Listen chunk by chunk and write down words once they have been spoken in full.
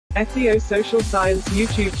Ethio Social Science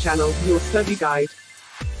YouTube channel, your study guide.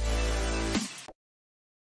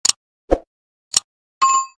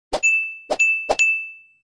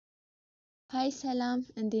 ሃይ ሰላም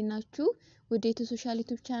እንዴት ናችሁ? ወደ ሶሻል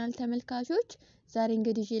ዩቲዩብ ቻናል ተመልካቾች ዛሬ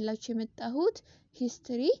እንግዲህ ይዤላችሁ የመጣሁት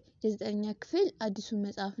ሂስትሪ የ9ኛ ክፍል አዲሱን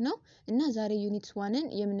መጽሐፍ ነው እና ዛሬ ዩኒት 1ን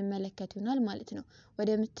የምንመለከት ይሆናል ማለት ነው። ወደ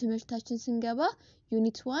ትምህርታችን ስንገባ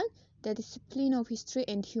ዩኒት 1 the discipline of history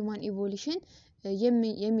and human evolution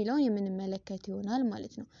የሚለውን የምንመለከት ይሆናል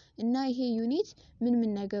ማለት ነው። እና ይሄ ዩኒት ምን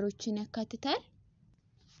ነገሮችን ያካትታል?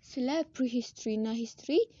 ስለ ፕሪሂስትሪ እና ሂስትሪ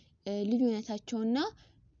ልዩነታቸውና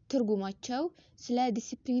ትርጉማቸው፣ ስለ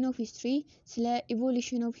ዲሲፕሊን ኦፍ ሂስትሪ፣ ስለ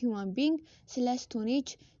ኢቮሉሽን ኦፍ ሂውማን ቢንግ፣ ስለ ስቶን ኤጅ፣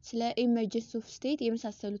 ስለ ኢመርጀንስ ኦፍ ስቴት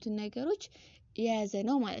የመሳሰሉትን ነገሮች የያዘ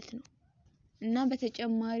ነው ማለት ነው። እና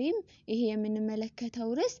በተጨማሪም ይሄ የምንመለከተው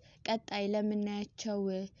ርዕስ ቀጣይ ለምናያቸው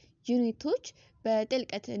ዩኒቶች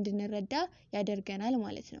በጥልቀት እንድንረዳ ያደርገናል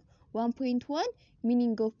ማለት ነው። 1.1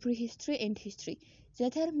 meaning of prehistory and history. The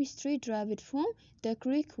term history derived from the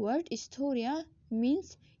Greek word historia means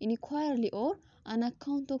inquiry or an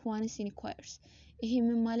account of one's inquiries. ይሄ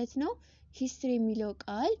ምን ማለት ነው? ሂስትሪ የሚለው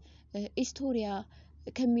ቃል ኢስቶሪያ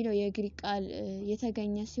ከሚለው የግሪክ ቃል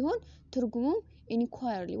የተገኘ ሲሆን ትርጉሙም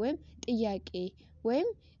ኢንኳየሪ ወይም ጥያቄ ወይም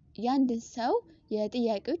ያንድን ሰው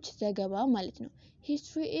የጥያቄዎች ዘገባ ማለት ነው።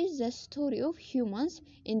 ሂስትሪ is the story of humans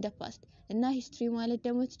in the past. እና ሂስትሪ ማለት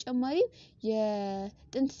ደግሞ ተጨማሪ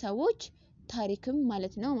የጥንት ሰዎች ታሪክም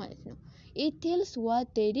ማለት ነው ማለት ነው። It tells what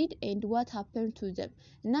they did and what happened to them.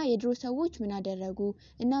 እና የድሮ ሰዎች ምን አደረጉ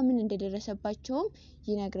እና ምን እንደደረሰባቸውም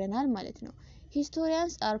ይነግረናል ማለት ነው።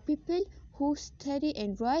 Historians are people who study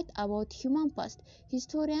and write about human past.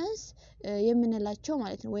 Historians የምንላቸው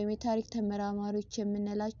ማለት ነው ወይም የታሪክ ተመራማሪዎች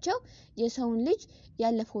የምንላቸው የሰውን ልጅ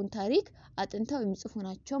ያለፈውን ታሪክ አጥንተው የሚጽፉ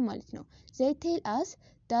ናቸው ማለት ነው። They tell us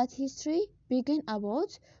that history began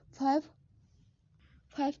about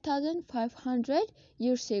 5,500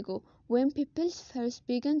 years ago when peoples first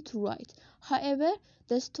began to write. However,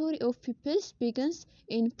 the story of peoples begins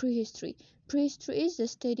in prehistory. Prehistory is the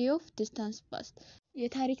study of distant past.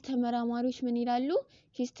 የታሪክ ተመራማሪዎች ምን ይላሉ?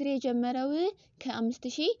 ሂስትሪ የጀመረው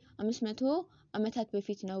ከ5500 ዓመታት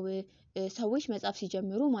በፊት ነው ሰዎች መጻፍ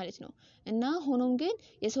ሲጀምሩ ማለት ነው። እና ሆኖም ግን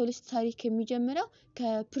የሰው ልጅ ታሪክ የሚጀምረው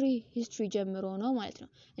ከፕሪ ሂስትሪ ጀምሮ ነው ማለት ነው።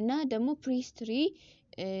 እና ደግሞ ፕሪ ሂስትሪ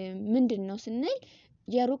ምንድነው ስንል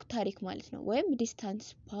የሩቅ ታሪክ ማለት ነው ወይም ዲስታንስ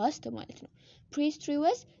ፓስት ማለት ነው። Prehistory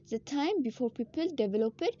was the time before people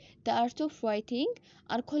developed the art of writing.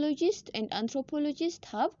 Archaeologists and anthropologists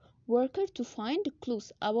have worked to find clues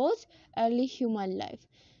about early human life.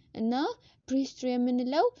 እና ፕሪሂስትሪ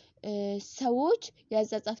የምንለው ሰዎች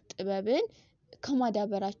የአጻጻፍ ጥበብን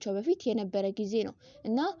ከማዳበራቸው በፊት የነበረ ጊዜ ነው።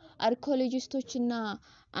 እና አርኪኦሎጂስቶች እና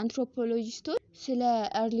አንትሮፖሎጂስቶች ስለ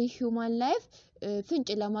early human life ፍንጭ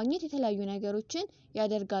ለማግኘት የተለያዩ ነገሮችን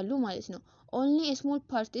ያደርጋሉ ማለት ነው። Only a small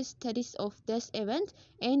part is studies of this event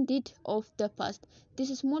and deed of the past. This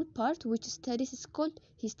small part which studies is called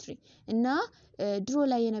history. እና ድሮ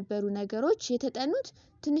ላይ የነበሩ ነገሮች የተጠኑት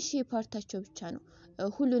ትንሽ ፓርታቸው ብቻ ነው።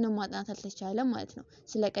 ሁሉንም ማጥናት አልተቻለም ማለት ነው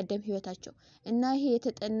ስለ ቀደም ህይወታቸው። እና ይሄ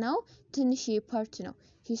የተጠናው ትንሽ ፓርት ነው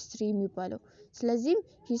ሂስትሪ የሚባለው። ስለዚህም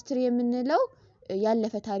ሂስትሪ የምንለው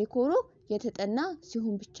ያለፈ ታሪክ ሆኖ የተጠና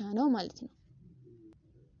ሲሆን ብቻ ነው ማለት ነው።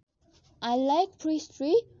 Unlike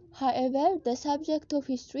prehistory, however, the subject of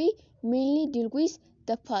history mainly deals with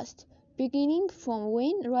the past, beginning from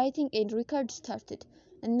when writing and record started.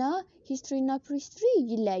 እና ሂስትሪ እና ፕሪሂስትሪ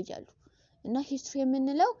ይለያያሉ። እና ሂስትሪ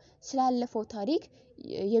የምንለው ስላለፈው ታሪክ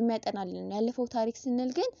የሚያጠናልን ነው። ያለፈው ታሪክ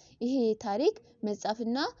ስንል ግን ይሄ ታሪክ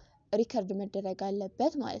መጻፍና ሪከርድ መደረግ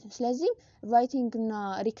አለበት ማለት ነው። ስለዚህ ራይቲንግ እና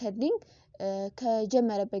ሪከርዲንግ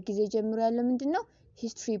ከጀመረበት ጊዜ ጀምሮ ያለው ምንድነው?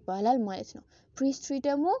 ሂስትሪ ይባላል ማለት ነው። ፕሪሂስትሪ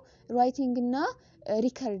ደግሞ ራይቲንግ እና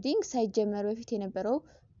ሪከርዲንግ ሳይጀመር በፊት የነበረው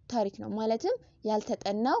ታሪክ ነው። ማለትም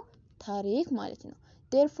ያልተጠናው ታሪክ ማለት ነው።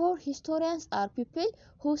 Therefore, historians are people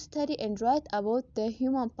who study and write about the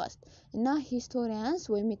human past. እና historians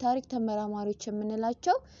ወይም የታሪክ ተመራማሪዎች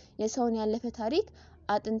የምንላቸው የሰውን ያለፈ ታሪክ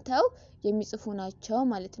አጥንተው የሚጽፉ ናቸው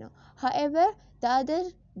ማለት ነው። However,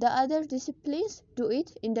 the other disciplines do it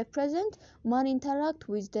in the present. Man interact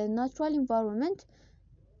with the natural environment,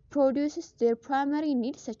 produces their primary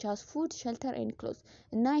needs such as food, shelter and clothes.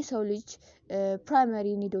 እና የሰው ልጅ ፕራይመሪ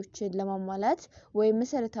ኒዶችን ለማሟላት ወይም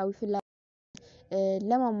መሰረታዊ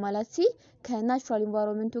ለማሟላት ሲል ከናቹራል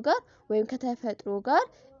ኢንቫይሮንመንቱ ጋር ወይም ከተፈጥሮ ጋር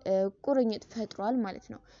ቁርኝት ፈጥሯል ማለት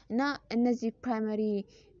ነው። እና እነዚህ ፕራይመሪ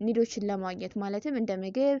ኒዶችን ለማግኘት ማለትም እንደ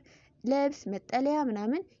ምግብ፣ ልብስ፣ መጠለያ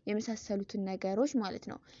ምናምን የመሳሰሉትን ነገሮች ማለት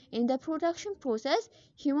ነው። In the production process,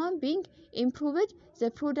 human being improved the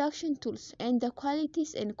production tools and the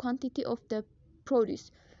qualities and quantity of the produce.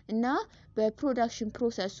 እና በፕሮዳክሽን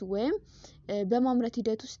ፕሮሰስ ወይም በማምረት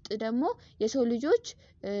ሂደት ውስጥ ደግሞ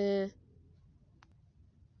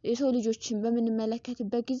የሰው ልጆችን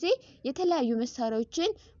በምንመለከትበት ጊዜ የተለያዩ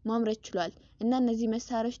መሳሪያዎችን ማምረት ችሏል እና እነዚህ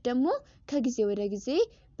መሳሪያዎች ደግሞ ከጊዜ ወደ ጊዜ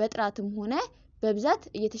በጥራትም ሆነ በብዛት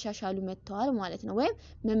እየተሻሻሉ መጥተዋል ማለት ነው ወይም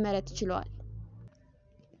መመረት ችለዋል።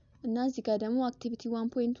 እና እዚህ ጋር ደግሞ አክቲቪቲ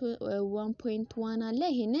 1.1 አለ።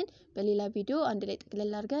 ይሄንን በሌላ ቪዲዮ አንድ ላይ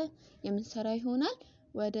ጥቅልል አድርገን የምንሰራ ይሆናል።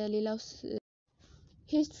 ወደ ሌላው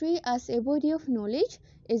history as a body of knowledge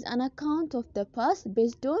is an account of the past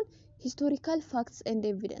based on historical facts and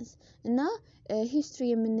evidence እና history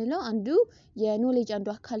የምንለው አንዱ የኖሌጅ አንዱ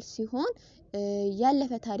አካል ሲሆን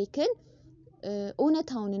ያለፈ ታሪክን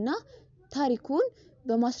እውነታውንና ታሪኩን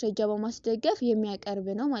በማስረጃ በማስደገፍ የሚያቀርብ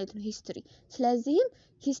ነው ማለት ነው history። ስለዚህም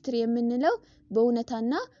history የምንለው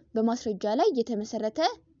በእውነታና በማስረጃ ላይ የተመሰረተ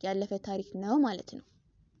ያለፈ ታሪክ ነው ማለት ነው።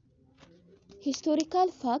 Historical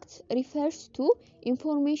facts refers to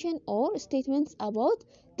information or statements about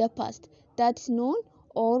the past that is known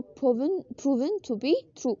or proven to be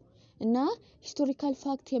true እና historical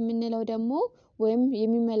fact የምንለው ደግሞ ወይም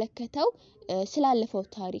የሚመለከተው ስላለፈው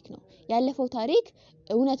ታሪክ ነው። ያለፈው ታሪክ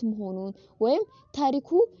እውነት መሆኑን ወይም ታሪኩ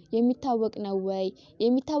የሚታወቅ ነው ወይ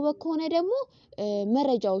የሚታወቅ ከሆነ ደግሞ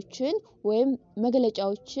መረጃዎችን ወይም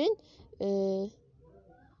መግለጫዎችን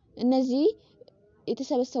እነዚህ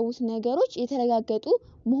የተሰበሰቡት ነገሮች የተረጋገጡ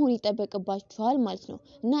መሆን ይጠበቅባቸዋል ማለት ነው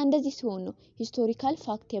እና እንደዚህ ሲሆን ነው historical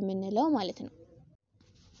fact የምንለው ማለት ነው።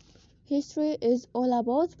 History is all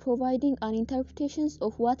about providing an interpretations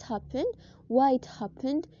of what happened, why it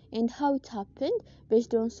happened, and how it happened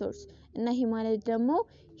based on source እና ይሄ ማለት ደግሞ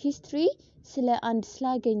history ስለ አንድ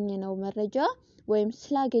ስላገኘነው መረጃ ወይም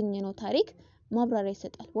ስላገኘነው ታሪክ ማብራሪያ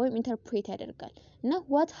ይሰጣል ወይም ኢንተርፕሬት ያደርጋል እና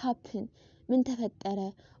what happened ምን ተፈጠረ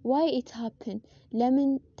why it happened ለምን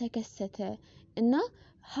ተከሰተ እና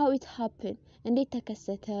how it happened እንዴት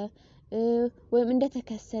ተከሰተ ወይም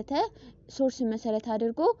እንደተከሰተ ሶርስ መሰረት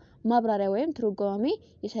አድርጎ ማብራሪያ ወይም ትርጓሜ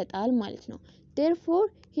ይሰጣል ማለት ነው። Therefore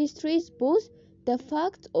history is both the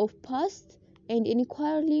fact of past and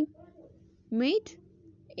inquiry made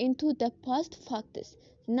into the past facts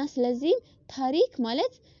እና ስለዚህ ታሪክ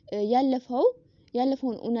ማለት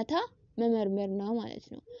ያለፈውን እውነታ መመርመር ነው ማለት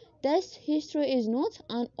ነው። Thus history is not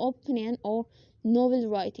an opinion or novel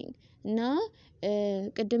writing እና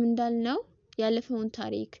ቅድም እንዳልነው ያለፈውን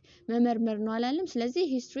ታሪክ መመርመር ነው አላለም። ስለዚህ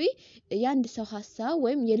history የአንድ ሰው ሐሳብ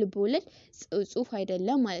ወይም የልብ ወለድ ጽሑፍ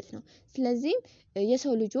አይደለም ማለት ነው። ስለዚህ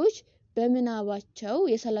የሰው ልጆች በምናባቸው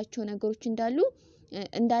የሰላቸው ነገሮች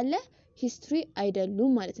እንዳለ history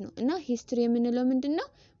አይደሉም ማለት ነው እና history የምንለው ምንድነው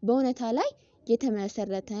በእውነታ ላይ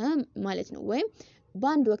የተመሰረተ ማለት ነው ወይም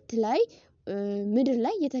በአንድ ወቅት ላይ ምድር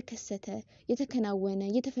ላይ የተከናወነ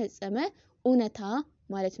የተፈጸመ እውነታ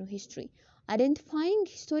ማለት ነው history። Identifying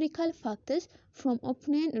historical facts from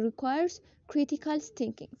opinion requires critical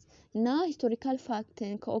thinking እና historical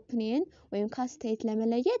factን ከኦፒኒየን ወይም ከአስተያየት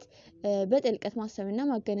ለመለየት በጥልቀት ማሰብና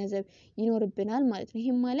ማገናዘብ ይኖርብናል ማለት ነው።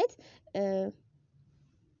 ይሄም ማለት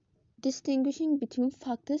distinguishing between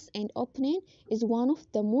facts and opinion is one of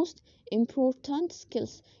the most important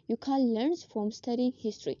skills you can learn from studying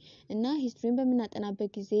history እና historyን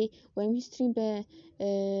በመናጠናበት ጊዜ ወይም historyን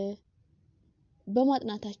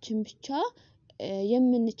በማጥናታችን ብቻ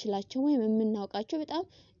የምንችላቸው ወይም የምናውቃቸው በጣም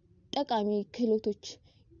ጠቃሚ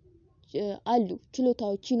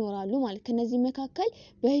ችሎታዎች ይኖራሉ ማለት ከነዚህ መካከል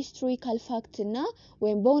በሂስቶሪካል ፋክት እና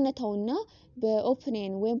ወይም በእውነታውና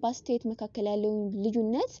በኦፒኒየን ወይም በአስተያየት መካከል ያለውን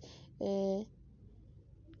ልዩነት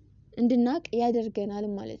እንድናቅ ያደርገናል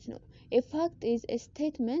ማለት ነው። A fact is a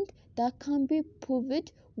statement that can be proved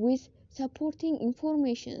with supporting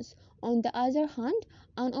informations. On the other hand,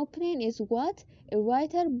 an opinion is what a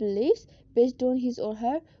writer believes based on his or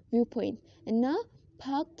her viewpoint እና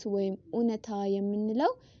ፋክት ወይም እውነታ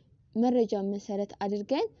የምንለው መረጃ መሰረት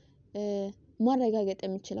አድርገን ማረጋገጥ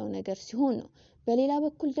የምንችለው ነገር ሲሆን ነው። በሌላ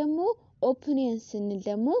በኩል ደግሞ ኦፒኒየን ስንል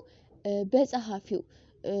ደግሞ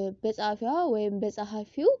በጸሐፊዋ ወይም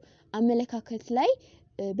በጸሐፊው አመለካከት ላይ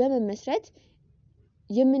በመመስረት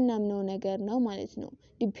የምናምነው ነገር ነው ማለት ነው።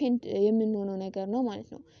 ዲፔንድ የምንሆነው ነገር ነው ማለት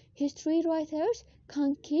ነው። History writers can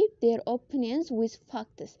keep their opinions with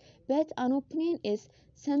facts, but an opinion is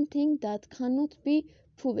something that cannot be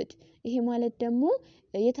proved. ይሄ ማለት ደግሞ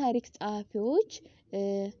የታሪክ ጸሐፊዎች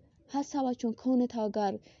ሐሳባቸውን ከእውነታው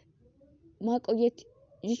ጋር ማቆየት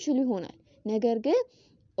ይችሉ ይሆናል። ነገር ግን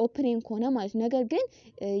ኦፒኒየን ከሆነ ማለት ነገር ግን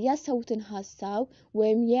ያሰቡትን ሐሳብ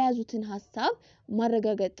ወይም የያዙትን ሐሳብ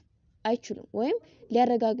ማረጋገጥ አይችሉም ወይም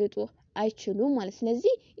ሊያረጋግጡ አይችሉም ማለት።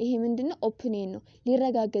 ስለዚህ ይሄ ምንድነው ኦፒኒየን ነው።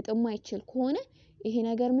 ሊረጋገጥ የማይችል ከሆነ ይሄ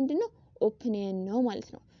ነገር ምንድነው ኦፒኒየን ነው ማለት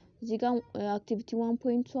ነው። እዚህ ጋር activity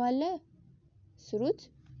 1.2 አለ ስሩት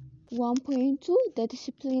 1.2 the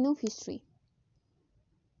discipline of history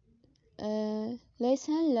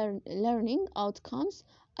lesson learning outcomes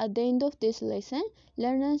at the end of this lesson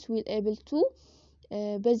learners will able to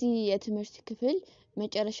በዚህ የትምህርት ክፍል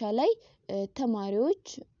መጨረሻ ላይ ተማሪዎች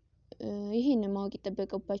ይሄን ማወቅ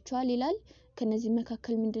ይጠበቅባቸዋል ይላል ከነዚህ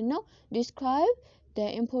መካከል ምንድነው describe the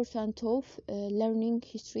importance of learning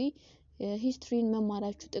history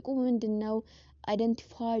መማራችሁ ጥቅሙ ምንድነው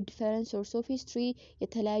identify different source of history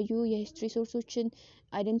የተለያዩ የሂስትሪ ሶርሶችን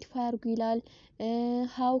አይደንቲፋይ አድርጉ ይላል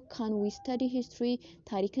how can we study history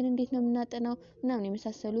ታሪክን እንዴት ነው የምናጠናው ምናምን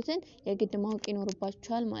የመሳሰሉትን የግድ ማወቅ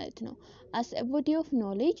ይኖርባችኋል ማለት ነው as a body of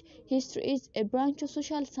knowledge history is a branch of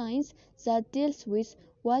social science that deals with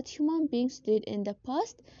what human beings did in the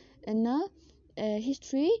past እና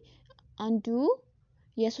history አንዱ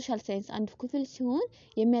የሶሻል ሳይንስ አንዱ ክፍል ሲሆን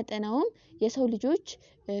የሚያጠናውም የሰው ልጆች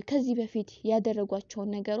ከዚህ በፊት ያደረጓቸው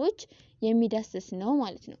ነገሮች የሚዳስስ ነው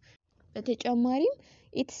ማለት ነው በተጨማሪም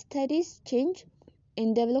it studies change in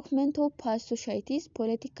development of past societies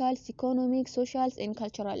political economic social and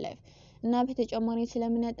cultural life እና በተጨማሪ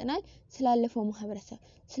ስለምን ያጠናል ስላለፈው ማህበረሰብ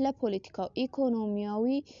ስለ ፖለቲካው ኢኮኖሚያዊ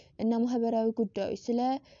እና ማህበራዊ ጉዳዮች ስለ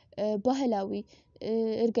ባህላዊ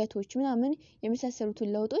እርገቶች ምናምን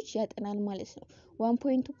የመሳሰሉትን ለውጦች ያጠናል ማለት ነው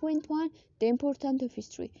 1.2.1 the importance of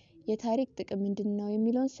history የታሪክ ጥቅም ምንድነው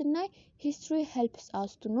የሚለውን ስናይ history helps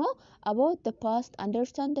us to know about the past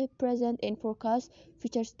understand the present and forecast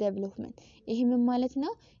future development ይሄ ምን ማለት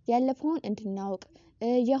ነው ያለፈውን እንድናውቅ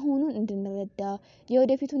ያሁኑን እንድንረዳ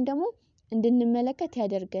የወደፊቱን ደግሞ እንድንመለከት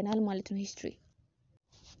ያደርገናል ማለት ነው history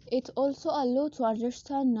it also allows to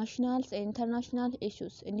understand national and international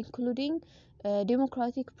issues including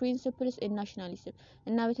democratic principles and nationalism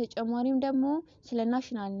እና በተጨማሪም ደግሞ ስለ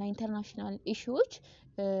ናሽናል እና ኢንተርናሽናል ኢሹዎች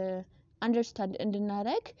አንደርስታንድ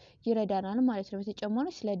እንድናደርግ ይረዳናል ማለት ነው በተጨማሪ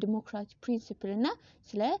ስለ ዲሞክራቲክ ፕሪንሲፕል እና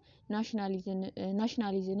ስለ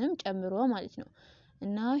ናሽናሊዝምም ጨምሮ ማለት ነው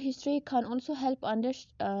እና history can also help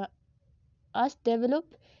us develop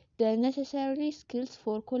the necessary skills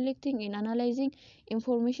for collecting and analyzing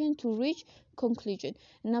information to reach conclusion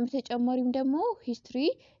እና በተጨማሪም ደግሞ history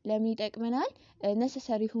ለምን ይጠቅመናል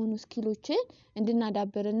necessary ሆኑ ስኪሎችን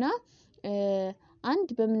እንድናዳብርና አንድ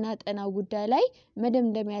በመናጠናው ጉዳይ ላይ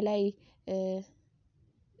መደምደሚያ ላይ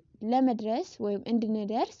ለመድረስ ወይም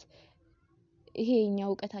እንድንደርስ ይሄኛው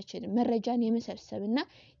ዕውቀታችን መረጃን የመሰብሰብና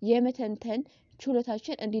የመተንተን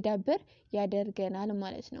ችሎታችን እንዲዳብር ያደርገናል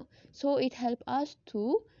ማለት ነው so it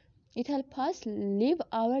help us live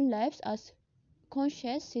our lives as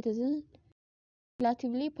conscious citizens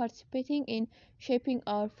actively participating in shaping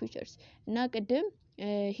our futures እና ቅድም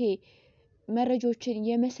ይሄ መረጃዎችን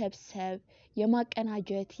የመሰብሰብ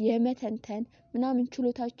የማቀናጀት የመተንተን ምናምን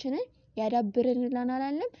ችሎታችንን ያዳብርልናል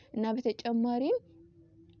አለም እና በተጨማሪም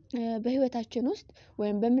በህይወታችን ውስጥ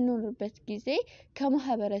ወይም በመኖርበት ጊዜ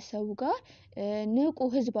ከማህበረሰቡ ጋር ንቁ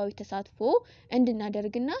ህዝባዊ ተሳትፎ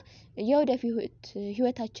እንድናደርግና የወደፊት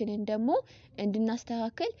ህይወታችንን ደግሞ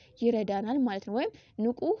እንድናስተካክል ይረዳናል ማለት ነው ወይም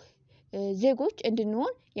ንቁ ዜጎች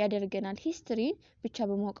እንድንሆን ያደርገናል history ብቻ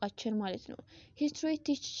በማወቃችን ማለት ነው history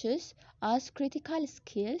teaches us critical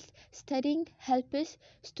skills studying helps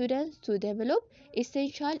students to develop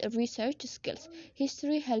essential research skills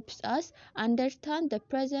history helps us understand the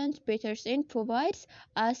present better and provides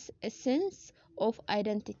us a sense of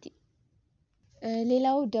identity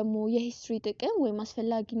ሌላው ደግሞ የሂስትሪ ጥቅም ወይም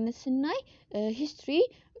አስፈላጊነት ስናይ history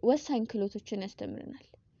ወሳኝ ክህሎቶችን ያስተምረናል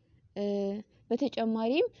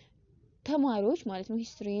በተጨማሪም ተማሪዎች ማለት ነው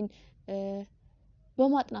ሂስትሪን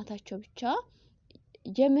በማጥናታቸው ብቻ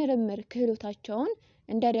የምርምር ክህሎታቸውን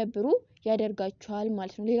እንዲያዳብሩ ያደርጋቸዋል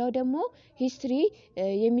ማለት ነው ሌላው ደግሞ ሂስትሪ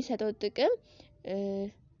የሚሰጠው ጥቅም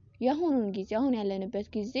ያሁኑን ጊዜ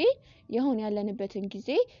አሁን ያለንበትን ጊዜ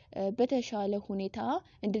በተሻለ ሁኔታ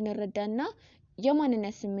እንድንረዳና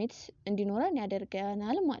የማንነት ስሜት እንዲኖረን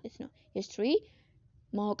ያደርገናል ማለት ነው ሂስትሪ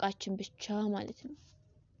ማወቃችን ብቻ ማለት ነው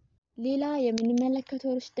ሌላ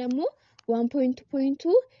የምንመለከተው ርዕስ ደግሞ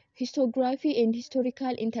 1.2 historiography and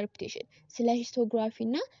historical interpretation ስለ historiography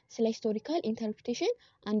እና ስለ historical interpretation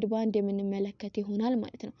አንድ ባንድ የምንመለከት ይሆናል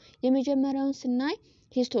ማለት ነው የመጀመሪያውን ስናይ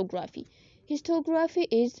historiography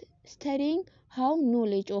is studying how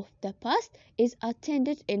knowledge of the past is attained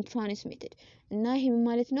and transmitted እና ይሄ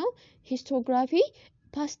ማለት ነው historiography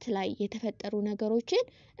ፓስት ላይ የተፈጠሩ ነገሮችን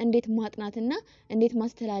እንዴት ማጥናትና እንዴት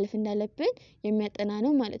ማስተላለፍ እንዳለብን የሚያጠና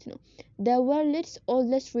ነው ማለት ነው the world's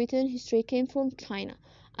oldest written history came from China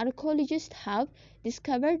archaeologists have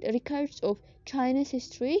discovered records of China's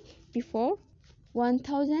history before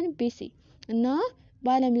 1000 BC እና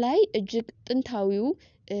በዓለም ላይ እጅግ ጥንታዊው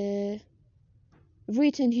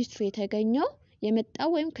written history የተገኘው የመጣው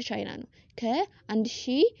ወይም ከቻይና ነው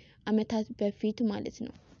ከ1000 ዓመታት በፊት ማለት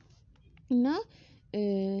ነው እና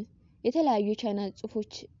የተለያዩ ቻይና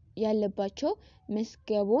ጽሁፎች ያለባቸው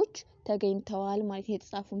መስገቦች ተገኝተዋል ማለት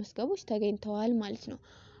የተጻፉ መስገቦች ተገኝተዋል ማለት ነው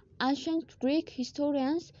Ancient Greek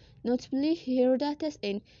historians, notably Herodotus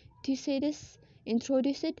and Thucydides,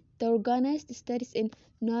 introduced the organized studies and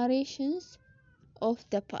narrations of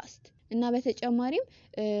the past. እና በተጨማሪም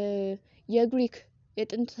የግሪክ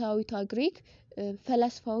የጥንታዊቷ ግሪክ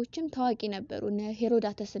ፈላስፋዎችም ታዋቂ ነበሩ እነ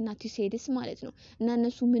ሄሮዳተስ እና ቱሴዲስ ማለት ነው እና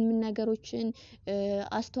እነሱ ምን ነገሮችን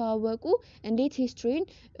አስተዋወቁ እንዴት ሂስትሪን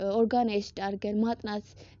ኦርጋናይዝድ አድርገን ማጥናት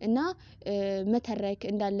እና መተረክ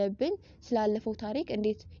እንዳለብን ስላለፈው ታሪክ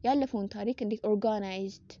እንዴት ያለፈውን ታሪክ እንዴት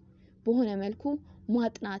ኦርጋናይዝድ በሆነ መልኩ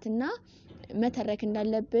ማጥናትና መተረክ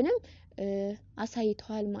እንዳለብንም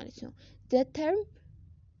አሳይተዋል ማለት ነው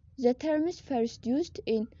The term is first used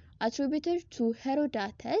in attributed to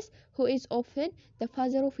Herodotus, who is often the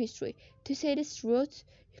father of history. Thucydides wrote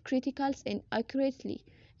critically and accurately.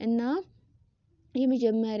 እና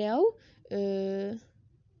የመጀመሪያው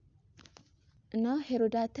እና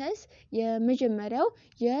ሄሮዳተስ የመጀመሪያው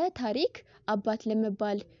የታሪክ አባት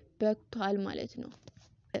ለመባል በቅቷል ማለት ነው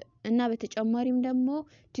እና በተጨማሪም ደግሞ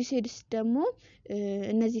ቱሴዲስ ደግሞ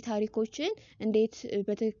እነዚህ ታሪኮችን እንዴት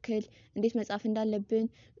በትክክል እንዴት መጻፍ እንዳለብን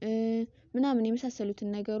ምናምን የመሳሰሉትን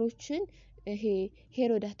ነገሮችን ይሄ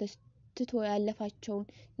ሄሮዳተስ ትቶ ያለፋቸውን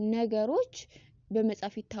ነገሮች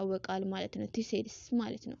በመጻፍ ይታወቃል ማለት ነው ቱሴዲስ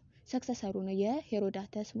ማለት ነው ሰክሰሰሩ ነው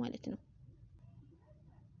የሄሮዳተስ ማለት ነው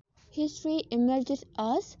History emerged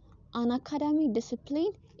as an academic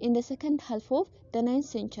discipline in the second half of the 9th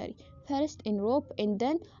century first in Europe and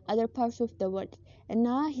then other parts of the world እና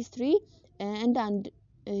ሂስትሪ እንደ አንድ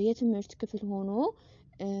የትምህርት ክፍል ሆኖ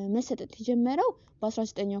መሰጠት የጀመረው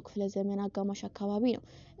በ19ኛው ክፍለ ዘመን አጋማሽ አካባቢ ነው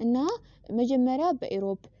እና መጀመሪያ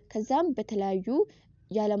በኢሮፕ ከዛም በተለያዩ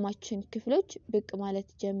የዓለማችን ክፍሎች ብቅ ማለት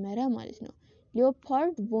ጀመረ ማለት ነው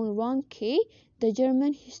Leopold von Ranke the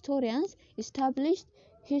German historians established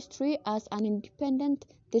history as an independent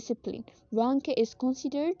discipline. Ranke is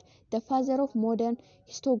considered the father of modern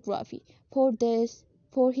historiography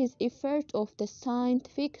for his effort of the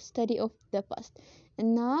scientific study of the past.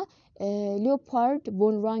 እና ሊዮፖልድ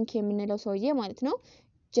ቮን ራንክ የምንለው ሰውዬ ማለት ነው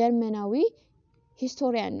ጀርመናዊ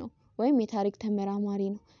ሂስቶሪያን ነው ወይም የታሪክ ተመራማሪ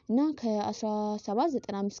ነው እና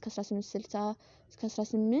ከ1795 እስከ 1860 እስከ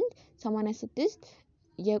 1886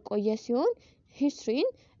 የቆየ ሲሆን ሂስትሪን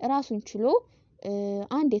ራሱን ችሎ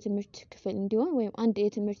አንድ የትምህርት ክፍል እንዲሆን ወይም አንድ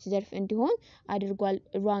የትምህርት ዘርፍ እንዲሆን አድርጓል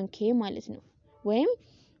ራንኬ ማለት ነው ወይም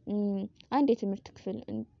አንድ የትምህርት ክፍል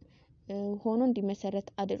ሆኖ እንዲመሰረት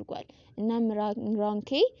አድርጓል እና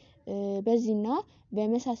ራንኬ በዚህና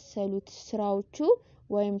በመሳሰሉት ስራዎቹ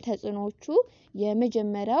ወይም ተጽዕኖዎቹ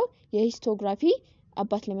የመጀመሪያው የሂስቶግራፊ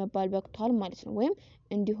አባት ለመባል በቅቷል ማለት ነው ወይም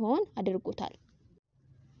እንዲሆን አድርጎታል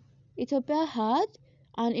ኢትዮጵያ had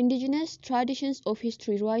an indigenous traditions of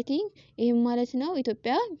history writing ይህም ማለት ነው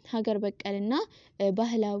ኢትዮጵያ ሀገር በቀልና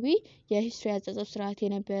ባህላዊ የሂስትሪ አጻጻፍ ስርዓት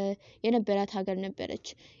የነበራት ሀገር ነበረች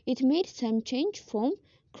it made some change from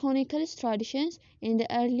chronicles traditions in the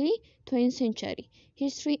early 20th century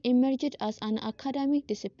history emerged as an academic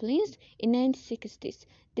discipline in 1960s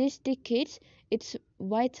this decades its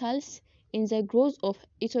vitals in the growth of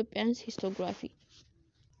Ethiopian historiography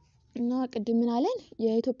እና ቅድም ምናለን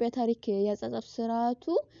የኢትዮጵያ ታሪክ ያጻጻፍ ስርዓቱ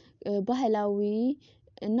ባህላዊ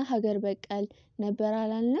እና ሀገር በቀል ነበር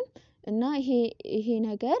አላልንም እና ይሄ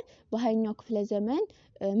ነገር በሃያኛው ክፍለ ዘመን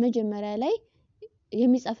መጀመሪያ ላይ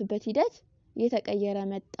የሚጻፍበት ሂደት የተቀየረ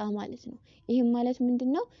መጣ ማለት ነው ይሄም ማለት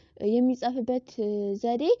ምንድነው የሚጻፍበት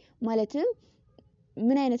ዘዴ ማለትም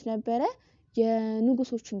ምን አይነት ነበረ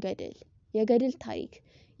የንጉሶችን የገድል ታሪክ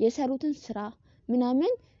የሰሩትን ስራ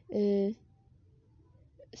ምናምን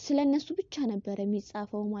ስለነሱ ብቻ ነበር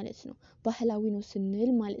የሚጻፈው ማለት ነው ባህላዊ ነው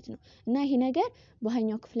ስንል ማለት ነው እና ይሄ ነገር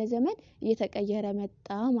በሃያኛው ክፍለ ዘመን እየተቀየረ መጣ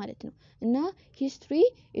ማለት ነው እና ሂስትሪ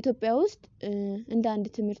ኢትዮጵያ ውስጥ እንደ አንድ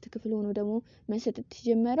ትምህርት ክፍል ሆኖ ደግሞ መሰጠት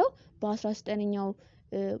የጀመረው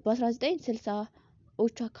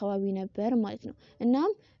በ1960ዎቹ አካባቢ ነበር ማለት ነው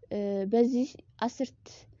እናም በዚህ 10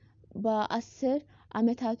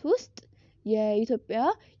 አመታት ውስጥ የኢትዮጵያ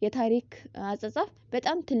የታሪክ አጻጻፍ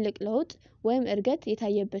በጣም ትልቅ ለውጥ ወይም እርገት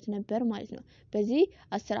የታየበት ነበር ማለት ነው በዚህ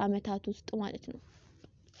 10 አመታት ውስጥ ማለት ነው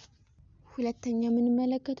ሁለተኛ ምን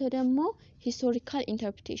መለከተው ደግሞ ሂስቶሪካል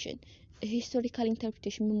ኢንተርፕሪቴሽን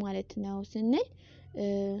ምን ማለት ነው ስንል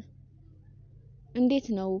እንዴት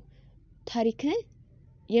ነው ታሪክን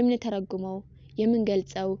የምንተረጉመው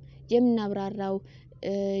የምንገልጸው የምናብራራው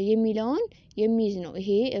የሚለውን የሚይዝ ነው ይሄ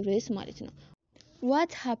ርዕስ ማለት ነው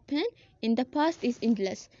What happened in the past is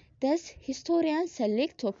endless. Thus, historians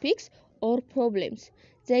select topics or problems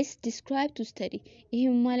they describe to study.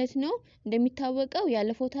 ይህም ማለት ነው እንደሚታወቀው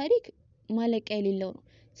ያለፈው ታሪክ ማለቂያ የሌለው ነው።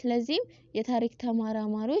 ስለዚህም የታሪክ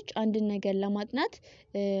ተመራማሪዎች አንድን ነገር ለማጥናት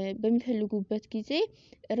በሚፈልጉበት ጊዜ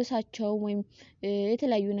ርዕሳቸው ወይም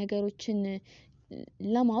የተለያዩ ነገሮችን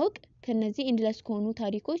ለማወቅ ከነዚህ ኢንድለስ ከሆኑ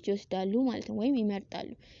ታሪኮች ይወስዳሉ ማለት ነው ወይም ይመርጣሉ።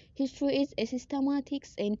 History is a systematic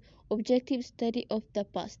and objective study of the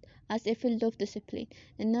past as a field of discipline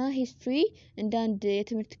እና history እንደ አንድ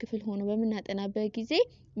የትምህርት ክፍል ሆኖ በመናጠናበት ጊዜ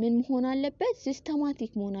ምን መሆን አለበት?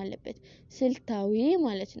 ሲስተማቲክ መሆን አለበት፣ ስልታዊ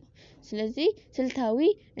ማለት ነው። ስለዚህ ስልታዊ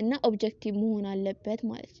እና ኦብጀክቲቭ መሆን አለበት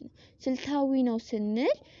ማለት ነው። ስልታዊ ነው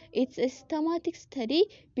ስንል it's a systematic study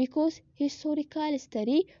because historical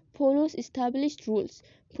study follows established rules,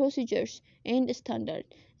 procedures and standards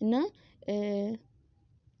እና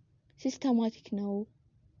ሲስተማቲክ ነው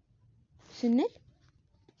ስንል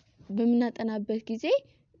በመናጠናበት ጊዜ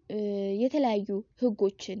የተለያዩ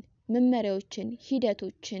ህጎችን፣ መመሪያዎችን፣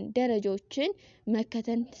 ሂደቶችን፣ ደረጃዎችን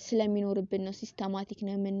መከተል ስለሚኖርብን ነው ሲስተማቲክ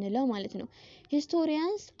ነው የምንለው ማለት ነው።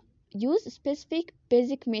 Historians use specific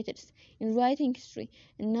basic methods in writing history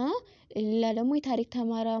እና ሌላ ደግሞ የታሪክ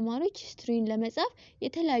ተመራማሪዎች ሂስትሪን ለመጻፍ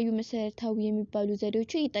የተለያዩ መሰረታዊ የሚባሉ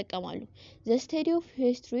ዘዴዎችን ይጠቀማሉ። The study of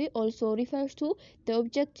history also refers to the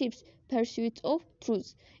objective pursuit of truth.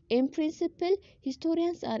 In principle,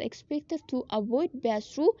 historians are expected to avoid bias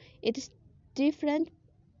through its different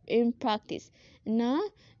in practice እና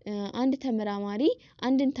አንድ ተመራማሪ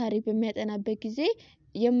አንድን ታሪክ በሚያጠናበት ጊዜ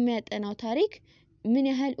የሚያጠናው ታሪክ ምን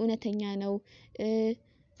ያህል እውነተኛ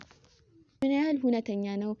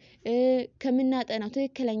ነው ከምናጠናው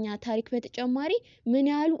ትክክለኛ ታሪክ በተጨማሪ ምን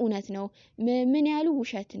ያህል እውነት ነው፣ ምን ያህል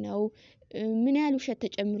ውሸት ነው፣ ምን ያህል ውሸት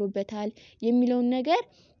ተጨምሮበታል የሚለውን ነገር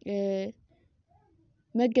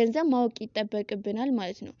መገንዘብ ማወቅ ይጠበቅብናል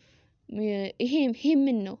ማለት ነው።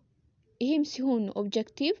 ይሄም ሲሆን ነው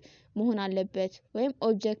ኦብጀክቲቭ መሆን አለበት ወይም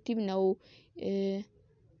ኦብጀክቲቭ ነው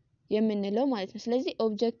የምንለው ማለት ነው። ስለዚህ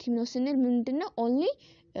ኦብጀክቲቭ ነው ስንል ምንድነው? only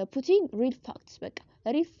putting real facts በቃ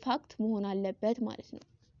real fact መሆን አለበት ማለት ነው።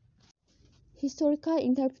 Historical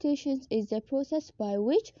interpretations is the process by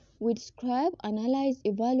which we describe, analyze,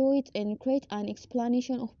 evaluate and create an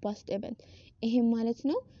explanation of past events. ይሄም ማለት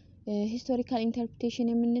ነው ሂስቶሪካል ኢንተርፕሬቴሽን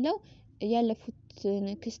የምንለው ያለፉት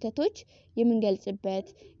ክስተቶች የምንገልጽበት፣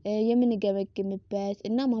 የምንገመግምበት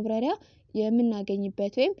እና ማብራሪያ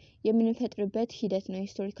የምናገኝበት ወይም የምንፈጥርበት ሂደት ነው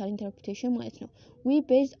ሂስቶሪካል ኢንተርፕሬቴሽን ማለት ነው። We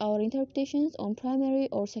base our interpretations on primary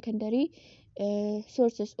or secondary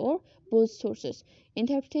sources or both sources.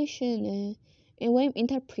 Interpretation ወይም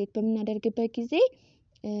ኢንተርፕሬት በምናደርግበት ጊዜ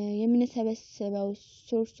የምንሰበስበው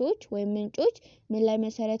ሶርሶች ወይም ምንጮች ምን ላይ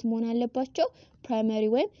መሰረት መሆን አለባቸው? ፕራይመሪ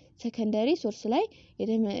ወይም ሰከንደሪ ሶርስ ላይ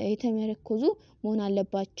የተመረኮዙ መሆን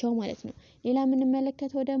አለባቸው ማለት ነው። ሌላ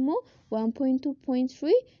የምንመለከተው ደግሞ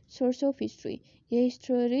 1.2.3 ሶርስ ኦፍ ሂስትሪ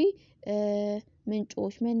የሂስትሪ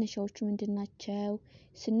ምንጮች መነሻዎቹ ምንድናቸው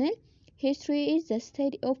ስንል history is the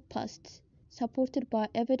study of past supported by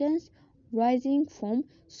evidence rising from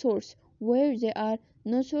source where there are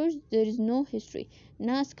no source there is no history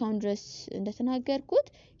እና እስካሁን ድረስ እንደተናገርኩት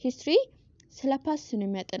ሂስትሪ ስለ ፓስት ነው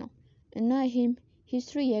የሚያጠናው እና ይሄም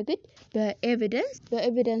ሂስትሪ የግድ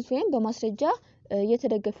በኤቪደንስ ወይም በማስረጃ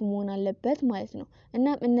የተደገፉ መሆን አለበት ማለት ነው። እና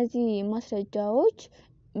እነዚህ ማስረጃዎች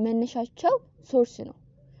መነሻቸው ሶርስ ነው።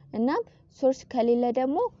 እና ሶርስ ከሌለ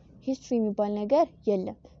ደግሞ ሂስትሪ የሚባል ነገር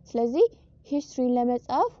የለም። ስለዚህ ሂስትሪን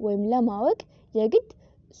ለመጻፍ ወይም ለማወቅ የግድ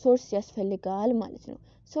ሶርስ ያስፈልጋል ማለት ነው።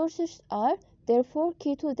 Sources are therefore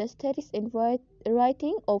key to the studies and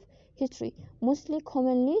writing of history. Mostly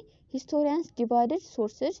commonly, historians divided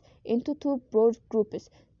sources into two broad groups.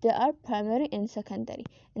 They are primary and secondary.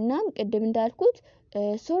 እናም ቅድም እንዳልኩት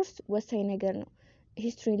ሶርስ ወሳኝ ነገር ነው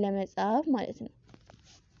ሂስትሪ ለመጻፍ ማለት ነው።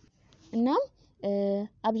 እናም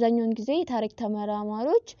አብዛኛውን ጊዜ የታሪክ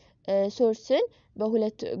ተመራማሪዎች ሶርስን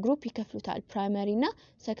በሁለት ግሩፕ ይከፍሉታል፣ ፕራይመሪ እና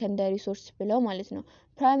ሰከንዳሪ ሶርስ ብለው ማለት ነው።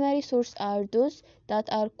 Primary sources are those that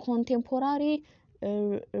are contemporary,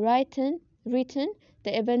 written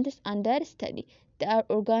the events under study. They are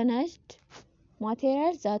organized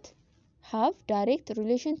materials that have direct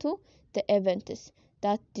relation to the events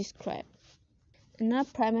that describe. እና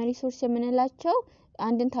ፕራይመሪ ሶርስ የምንላቸው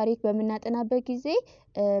አንድን ታሪክ በመናጠናበት ጊዜ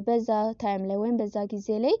በዛ ታይም ላይ ወይም በዛ ጊዜ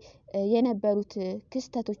ላይ የነበሩት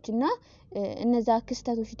ክስተቶችና እነዛ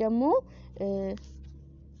ክስተቶች ደግሞ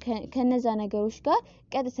ከነዛ ነገሮች ጋር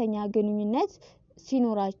ቀጥተኛ ግንኙነት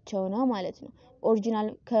ሲኖራቸው ነው ማለት ነው።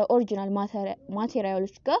 ከኦሪጂናል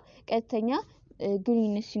ማቴሪያሎች ጋር ቀጥተኛ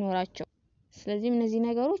ግንኙነት ሲኖራቸው፣ ስለዚህ እነዚህ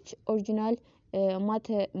ነገሮች ኦሪጂናል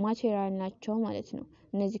ማቴሪያል ናቸው ማለት ነው።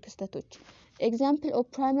 እነዚህ ክስተቶች example of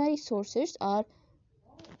primary sources are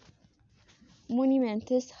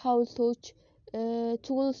ሞኒመንትስ ሐውልቶች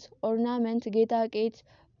tools ornament ጌጣጌጥ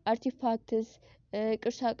artifacts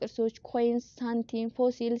ቅርሳቅርሶች coins ሳንቲም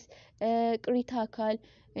fossils ቅሪተ አካል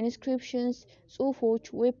inscriptions ጽሁፎች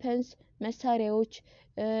weapons መሳሪያዎች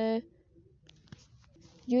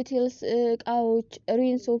utils እቃዎች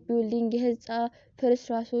ruins of building የህንጻ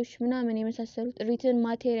ፍርስራሾች ምናምን የመሳሰሉት written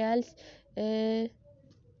materials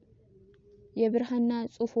የብራና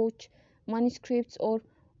ጽሁፎች manuscripts or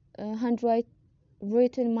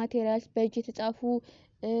handwritten materials በእጅ የተጻፉ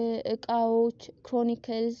እቃዎች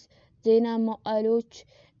chronicles ዜና መዋዕሎች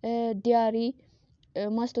diary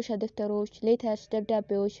ማስታወሻ ደብተሮች letters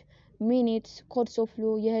ደብዳቤዎች minutes codes of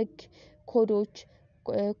law የህግ ኮዶች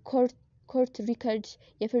court records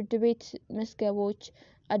የፍርድ ቤት መዝገቦች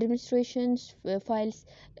administration files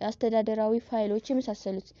አስተዳደራዊ ፋይሎች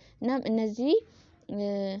የመሳሰሉት እናም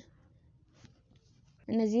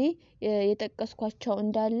እነዚህ የጠቀስኳቸው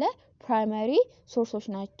እንዳለ ፕራይመሪ ሶርሶች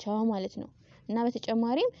ናቸው ማለት ነው እና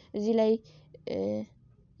በተጨማሪም እዚህ ላይ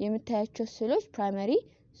የምታያቸው ስዕሎች ፕራይመሪ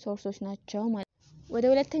ሶርሶች ናቸው ማለት ወደ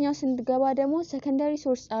ሁለተኛው ስንገባ ደግሞ secondary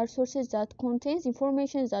sources are sources that contains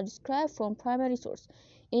information that described from primary source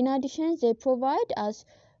in addition they provide us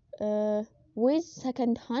with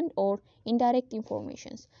second hand or indirect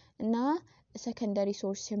informations እና secondary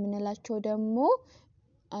source የምንላቸው ደግሞ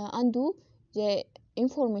አንዱ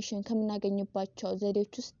የኢንፎርሜሽን ከምናገኝባቸው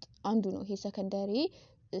ዘዴዎች ውስጥ አንዱ ነው ይሄ secondary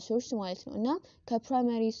source ማለት ነው እና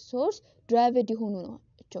ከፕራይመሪ ሶርስ derived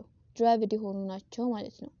የሆኑ ናቸው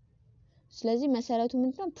ማለት ነው ስለዚህ መሰረቱ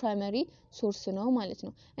ምንድነው ፕራይመሪ ሶርስ ነው ማለት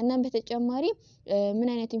ነው እናም በተጨማሪ ምን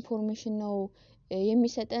አይነት ኢንፎርሜሽን ነው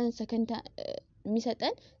የሚሰጠን ሰከንድ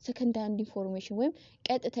ሃንድ ኢንፎርሜሽን ወይም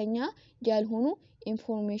ቀጥተኛ ያልሆኑ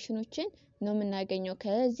ኢንፎርሜሽኖችን ነው የምናገኘው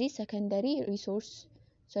ከዚህ ሰከንደሪ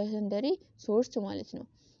ሶርስ ማለት ነው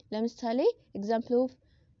ለምሳሌ example of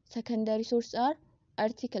secondary source are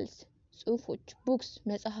articles ጽሁፎች books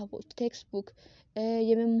መጽሐፎች textbook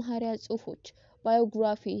የመማሪያ ጽሁፎች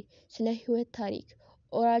biography ስለ ህይወት ታሪክ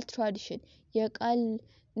oral tradition የቃል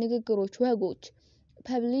ንግግሮች ወጎች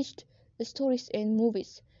published stories and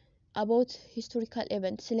movies about historical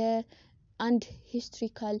events ስለ አንድ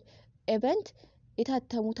historical event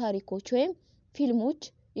የታተሙ ታሪኮች ወይም ፊልሞች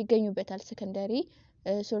ይገኙበታል secondary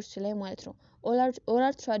source ላይ ማለት ነው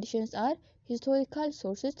oral traditions are historical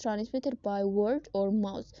sources transmitted by word or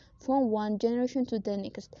mouth from one generation to the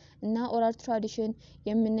next እና oral tradition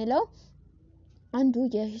የምንለው አንዱ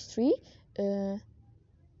የሂስትሪ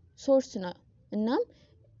ሶርስ ነው እናም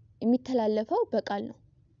የሚተላለፈው በቃል ነው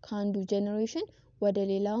ከአንዱ ጄነሬሽን ወደ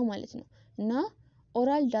ሌላው ማለት ነው እና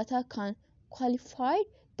oral data can qualify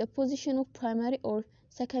the position of primary or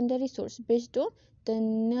secondary source based on the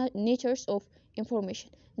natures of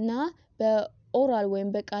information እና በኦራል ወይም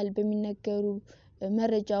በቃል በሚነገሩ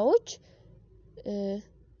መረጃዎች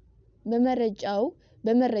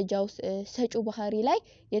በመረጃው ሰጪው ባህሪ ላይ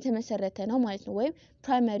የተመሰረተ ነው ማለት ነው ወይም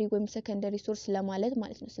ፕራይመሪ ወይም ሰከንደሪ ሶርስ ለማለት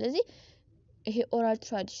ማለት ነው ስለዚህ ይሄ ኦራል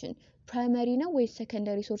ትራዲሽን ፕራይመሪ ነው ወይስ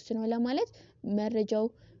ሰከንደሪ ሶርስ ነው ለማለት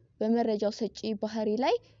በመረጃው ሰጪ ባህሪ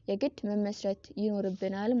ላይ የግድ መመስረት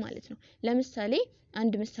ይኖርብናል ማለት ነው ለምሳሌ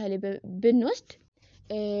አንድ ምሳሌ ብንወስድ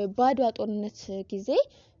በአድዋ ጦርነት ጊዜ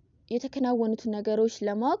የተከናወኑት ነገሮች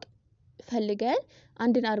ለማወቅ ፈልገን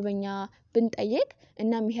አንድን አርበኛ ብንጠይቅ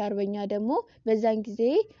እናም ይሄ አርበኛ ደግሞ በዛን ጊዜ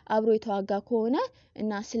አብሮ የተዋጋ ከሆነ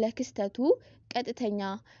እና ስለ ክስተቱ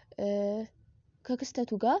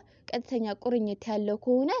ከክስተቱ ጋር ቀጥተኛ ቁርኝት ያለው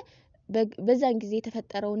ከሆነ በዛን ጊዜ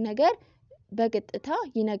የተፈጠረውን ነገር በቀጥታ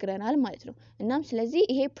ይነግረናል ማለት ነው እናም ስለዚህ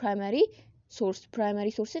ይሄ ፕራይመሪ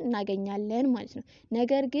ሶርስን እናገኛለን ማለት ነው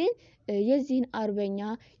ነገር ግን የዚህን አርበኛ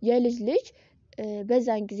የልጅ ልጅ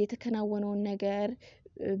በዛን ጊዜ የተከናወነውን ነገር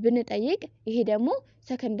ብንጠይቅ ይሄ ደግሞ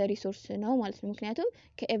ሰከንደሪ ሶርስ ነው ማለት ነው ምክንያቱም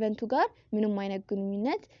ከኢቨንቱ ጋር ምንም አይነት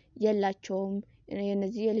ግንኙነት የላቸውም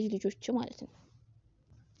የነዚህ የልጅ ልጆች ማለት ነው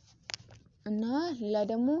እና ሌላ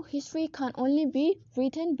ደግሞ history can only be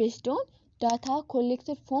written based on data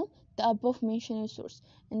collected from the above mentioned source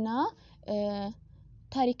እና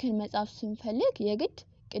ታሪክን መጻፍ ስንፈልግ የግድ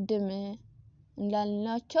ቅድም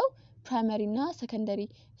እንዳልናቸው ፕራይመሪ እና ሰከንደሪ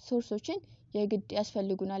ሶርሶችን የግድ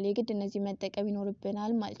ያስፈልጉናል የግድ እነዚህ መጠቀም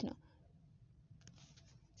ይኖርብናል ማለት ነው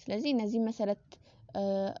ስለዚህ እነዚህ መሰረት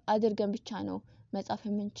አድርገን ብቻ ነው መጻፍ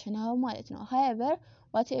የምንችለው ማለት ነው however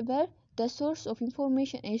whatever the source of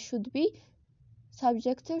information it should be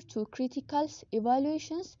subjected to critical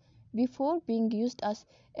evaluations before being used as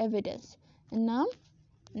evidence እና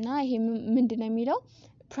ይሄ ምንድነው የሚለው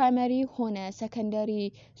ፕራይመሪ ሆነ ሰከንደሪ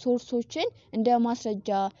ሶርሶችን እንደ ማስረጃ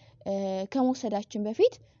ከመውሰዳችን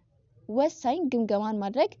በፊት ወሳኝ ግምገማን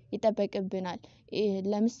ማድረግ ይጠበቅብናል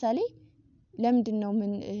ለምሳሌ ለምንድነው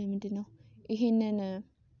ይሄንን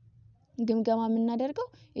ግምገማ የምናደርገው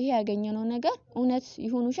ይሄ ያገኘነው ነገር እውነት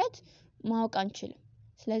ይሁን ውሸት ማወቅ አንችልም።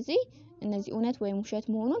 ስለዚህ እነዚህ እውነት ወይም ውሸት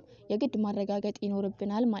መሆኑን የግድ ማረጋገጥ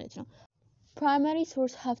ይኖርብናል ማለት ነው። Primary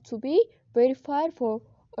source have to be verified for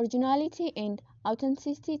originality and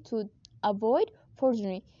authenticity to avoid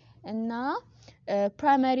forgery እና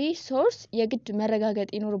ፕራይመሪ ሶርስ የግድ መረጋገጥ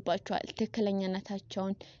ይኖርባቸዋል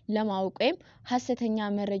ትክክለኛነታቸውን ለማወቅ ወይም ሐሰተኛ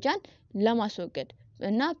መረጃን ለማስወገድ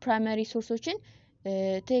እና ፕራይመሪ ሶርሶችን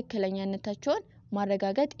ትክክለኛነታቸውን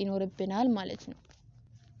ማረጋገጥ ይኖርብናል ማለት ነው።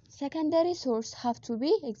 Secondary source have to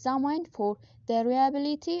be examined for the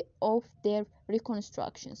reliability of their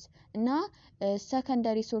reconstructions እና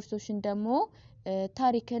secondary sourceዎችን ደግሞ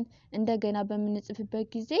ታሪክን እንደገና በምንጽፍበት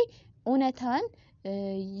ጊዜ እውነታን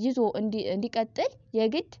ይዞ እንዲቀጥል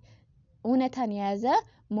የግድ እውነታን የያዘ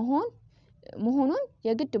መሆኑን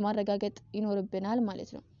የግድ ማረጋገጥ ይኖርብናል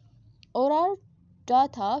ማለት ነው። Oral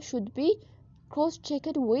data should be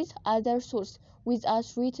cross-checked with other sources without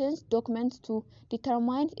written documents to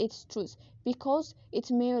determine its truth because it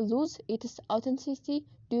may lose its authenticity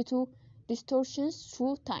due to distortions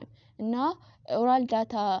through time እና oral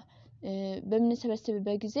data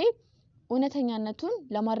በምንሰበስብበት ጊዜ እውነተኛነቱን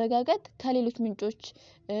ለማረጋገጥ ከሌሎች ምንጮች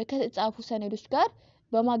ከተጻፉ ሰነዶች ጋር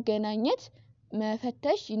በማገናኘት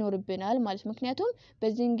መፈተሽ ይኖርብናል ማለት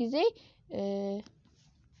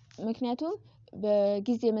ምክንያቱም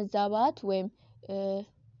በጊዜ መዛባት ወይም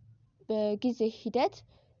በጊዜ ሂደት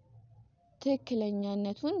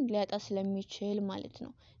ትክክለኛነቱን ሊያጣ ስለሚችል ማለት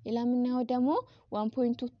ነው። ሌላ የምናየው ደግሞ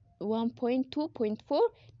 1.2.4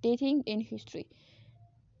 dating in history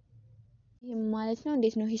ማለት ነው።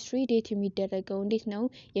 እንዴት ነው ሂስትሪ ዴት የሚደረገው እንዴት ነው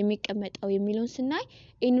የሚቀመጠው የሚለውን ስናይ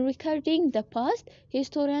in recording the past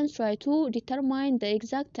historians try to determine the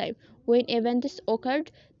exact time when events occurred.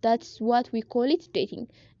 That's what we call it dating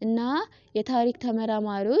እና የታሪክ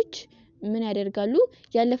ተመራማሪዎች ምን ያደርጋሉ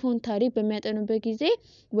ያለፈውን ታሪክ በሚያጠኑበት ጊዜ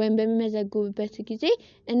ወይም በሚመዘግቡበት ጊዜ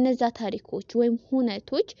እነዛ ታሪኮች ወይም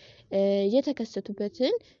ሁነቶች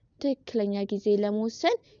የተከሰቱበትን ትክክለኛ ጊዜ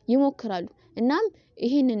ለመወሰን ይሞክራሉ። እናም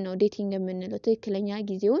ይሄንን ነው ዴቲንግ የምንለው ትክክለኛ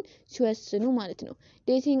ጊዜውን ሲወስኑ ማለት ነው።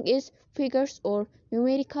 Dating is figures or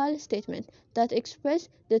numerical statement that express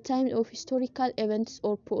the time of historical events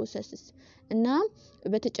or processes እና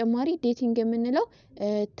በተጨማሪ ዴቲንግ የምንለው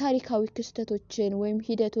ታሪካዊ ክስተቶችን ወይም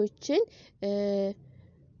ሂደቶችን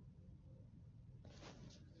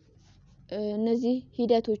እነዚህ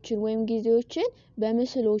ሂደቶችን ወይም ጊዜዎችን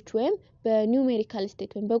በምስሎች ወይም በኒውሜሪካል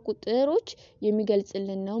ስቴትመንት በቁጥሮች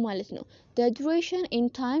የሚገልጽልን ነው ማለት ነው። The duration in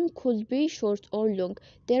time could be short or long.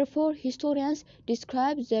 Therefore, historians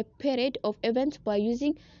describe the period of events by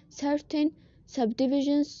using certain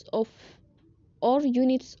subdivisions of or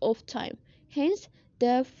units of time. Hence,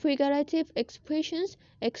 the figurative expressions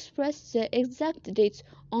express the exact dates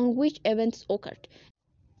on which events occurred.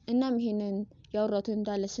 እናም ይሄንን ያወራሁት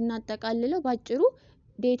እንዳለ ስናጠቃልለው ባጭሩ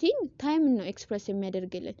ዴቲንግ ታይም ነው ኤክስፕረስ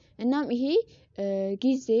የሚያደርግልን። እናም ይሄ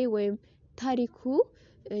ጊዜ ወይም ታሪኩ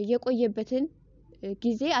የቆየበትን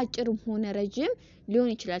ጊዜ አጭርም ሆነ ረጅም ሊሆን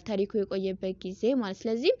ይችላል ታሪኩ የቆየበት ጊዜ ማለት።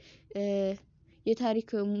 ስለዚህ የታሪክ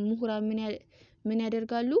ምሁራን ምን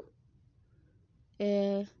ያደርጋሉ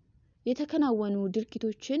የተከናወኑ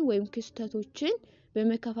ድርጊቶችን ወይም ክስተቶችን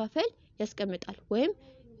በመከፋፈል ያስቀምጣሉ ወይም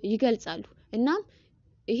ይገልጻሉ። እናም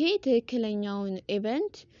ይሄ ትክክለኛውን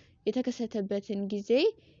ኢቨንት የተከሰተበትን ጊዜ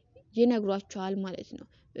ይነግሯቸዋል ማለት ነው።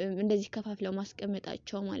 እንደዚህ ከፋፍለው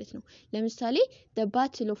ማስቀመጣቸው ማለት ነው። ለምሳሌ the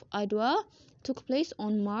battle of adwa took place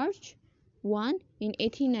on March 1 in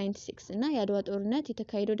 1896 እና የአድዋ ጦርነት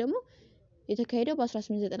የተካሄደው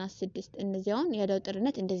በ1896 እነዚያውን የአድዋ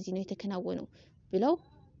ጦርነት እንደዚህ ነው የተከናወነው ብለው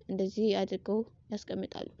እንደዚህ አድርገው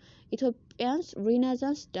ያስቀምጣሉ። Ethiopia's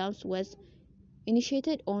Renaissance dance was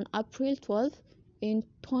initiated on April 12 in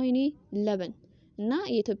 2011 እና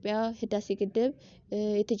የኢትዮጵያ ህዳሴ ግድብ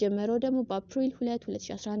የተጀመረው ደግሞ በአፕሪል 2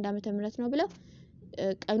 2011 ዓ.ም ነው ብለው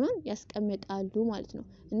ቀኑን ያስቀምጣሉ ማለት ነው።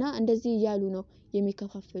 እና እንደዚህ እያሉ ነው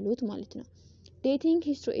የሚከፋፍሉት ማለት ነው። Dating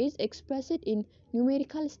history is expressed in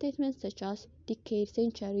numerical statements such as decade,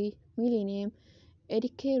 century, millennium. A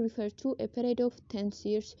decade refers to a period of 10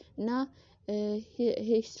 years እና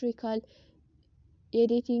historical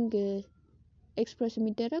የዴቲንግ ኤክስፕረስ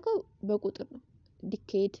የሚደረገው በቁጥር ነው።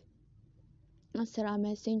 ዲኬድ 10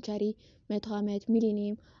 ዓመት፣ ሴንቸሪ 100 ዓመት፣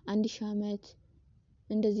 ሚሊኒየም 1000 ዓመት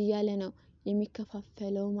እንደዚህ ያለ ነው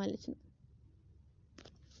የሚከፋፈለው ማለት ነው።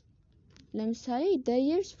 ለምሳሌ the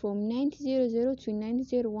years from 1900 to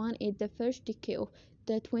 1901 is the first decade of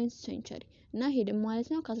the 20th century እና ይሄ ደግሞ ማለት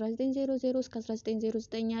ነው ከ1900 እስከ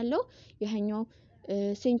 1909 ያለው ይሄኛው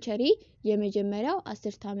ሴንቸሪ የመጀመሪያው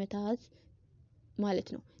 10 ዓመታት ማለት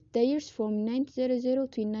ነው። the years from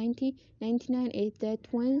 1900 to 1999 is the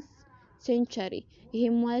 20th century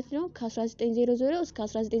ይሄም ማለት ነው ከ1900 እስከ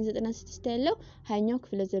 1996 ያለው 20ኛው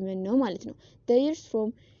ክፍለ ዘመን ነው ማለት ነው። the years from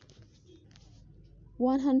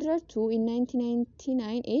 102 in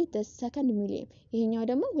 1999 is the second millennium ይሄኛው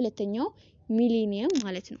ደግሞ ሁለተኛው ሚሊኒየም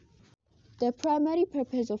ማለት ነው። The primary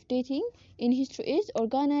purpose of dating in history is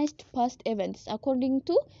organized past events according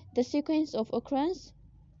to the sequence of occurrence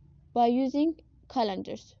by using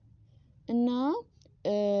calendars እና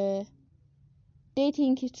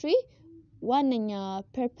dating history ዋነኛ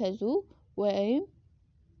ፐርፐዙ ወይም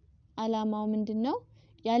አላማው ምንድነው?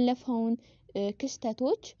 ያለፈውን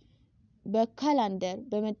ክስተቶች በካላንደር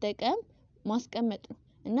በመጠቀም ማስቀመጥ ነው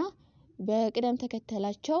እና በቅደም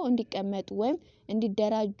ተከተላቸው እንዲቀመጡ ወይም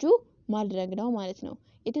እንዲደራጁ ማድረግ ነው ማለት ነው።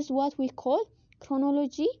 it is what we call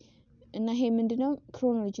chronology እና ይሄ ምንድነው?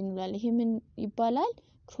 chronology እንላለን። ይሄ ምን ይባላል?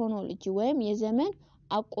 chronology ወይም የዘመን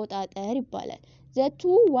አቆጣጠር ይባላል። the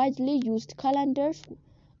two widely used calendars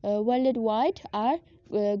worldwide are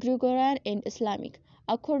Gregorian and Islamic.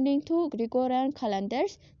 According to Gregorian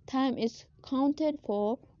calendars, time is counted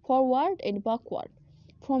forward and backward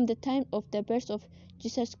from the time of the birth of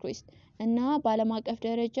Jesus Christ. እና በዓለም አቀፍ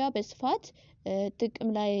ደረጃ በስፋት ጥቅም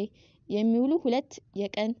ላይ የሚውሉ ሁለት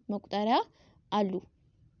የቀን መቁጠሪያ አሉ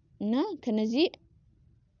እና ከነዚህ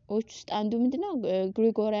ውስጥ አንዱ ምንድነው?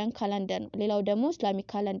 ግሪጎሪያን ካላንደር ነው። ሌላው ደግሞ ኢስላሚክ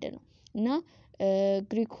ካላንደር ነው እና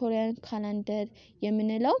ግሪጎሪያን ካላንደር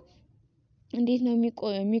የምንለው እንዴት ነው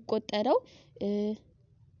የሚቆጠረው?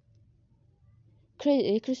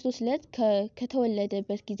 ክርስቶስ ዕለት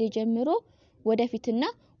ከተወለደበት ጊዜ ጀምሮ ወደፊትና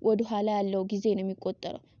ወደ ኋላ ያለው ጊዜ ነው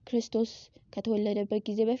የሚቆጠረው። ክርስቶስ ከተወለደበት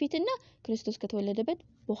ጊዜ በፊትና ክርስቶስ ከተወለደበት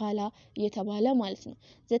በኋላ እየተባለ ማለት ነው።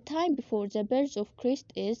 the time before the birth of Christ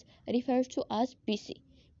is referred to as BC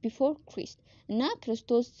before Christ እና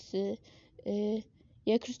ክርስቶስ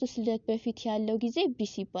የክርስቶስ ልደት በፊት ያለው ጊዜ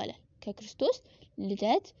BC ይባላል። ከክርስቶስ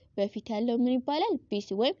ልደት በፊት ያለው ምን ይባላል? BC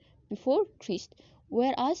ወይም before Christ.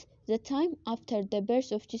 whereas the time after the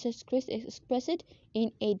birth of Jesus Christ is expressed in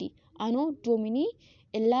AD anno domini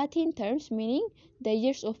in Latin terms meaning the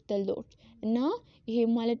years of the Lord እና ይሄ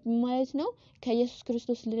ማለት ነው ከኢየሱስ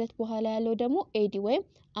ክርስቶስ ልደት በኋላ ያለው ደግሞ AD ወይም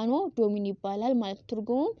አኖ ዶሚኒ ይባላል ማለት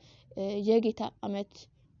ትርጉሙም የጌታ አመት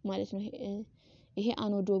ማለት ነው። ይሄ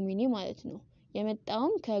አኖ ዶሚኒ ማለት ነው።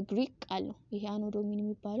 የመጣውም ከግሪክ ቃል ነው ይሄ አኖ ዶሚኒ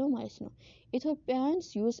የሚባለው ማለት ነው። Ethiopians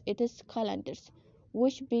use its calendars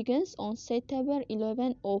which begins on September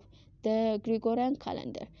 11 of the Gregorian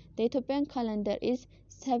calendar. The Ethiopian calendar is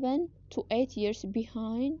 7 to 8 years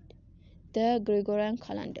behind the Gregorian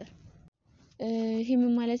calendar. ይህም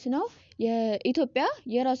ማለት ነው የኢትዮጵያ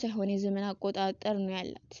የራሷ የሆነ የዘመን አቆጣጠር ነው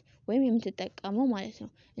ያላት ወይም የምትጠቀመው ማለት ነው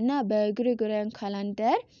እና በግሪጎሪያን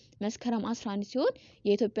ካላንደር መስከረም 11 ሲሆን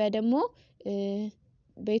የኢትዮጵያ ደግሞ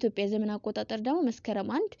በኢትዮጵያ ዘመን አቆጣጠር ደግሞ መስከረም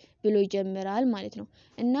 1 ብሎ ይጀምራል ማለት ነው።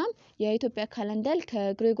 እናም የኢትዮጵያ ካላንደር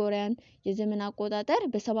ከግሪጎሪያን የዘመን አቆጣጠር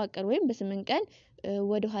በ7 ቀን ወይም በ8 ቀን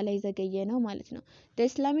ወደ ኋላ ይዘገየ ነው ማለት ነው። The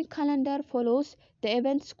Islamic calendar follows the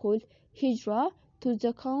events called Hijra to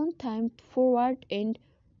the count time forward and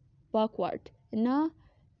backward. Now,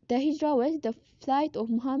 the Hijra was the flight of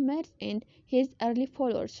Muhammad and his early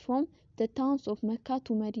followers from the towns of Mecca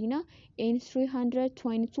to Medina in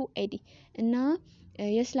 322 AD. እና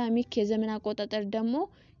የእስላሚክ የዘመን አቆጣጠር ደግሞ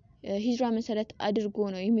ሂጅራ መሰረት አድርጎ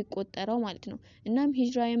ነው የሚቆጠረው ማለት ነው። እናም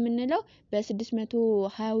ሂጅራ የምንለው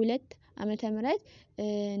በ622 ዓመተ ምህረት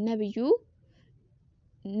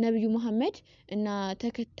ነብዩ መሐመድ እና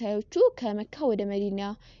ተከታዮቹ ከመካ ወደ መዲና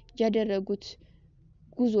ያደረጉት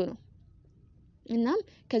ጉዞ ነው። እናም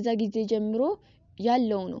ከዛ ጊዜ ጀምሮ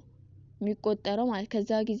ያለው ነው የሚቆጠረው ማለት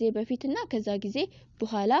ከዛ ጊዜ በፊትና ከዛ ጊዜ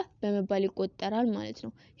በኋላ በመባል ይቆጠራል ማለት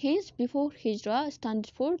ነው። hence before hijra stands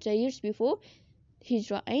for the years before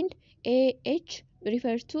hijra and AH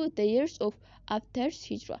refers to the years of after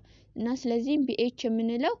hijra እና ስለዚህም BH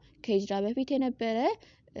የምንለው ከሂጅራ በፊት የነበረ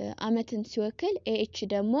አመትን ሲወክል AH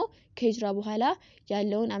ደግሞ ከሂጅራ በኋላ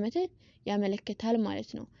ያለውን አመትን ያመለክታል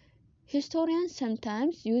ማለት ነው። Historians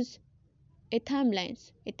sometimes use timelines.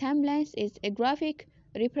 Timelines is a graphic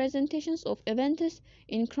representations of events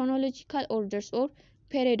in chronological orders or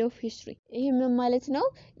period of history. ይሄም ማለት ነው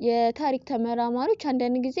የታሪክ ተመራማሪዎች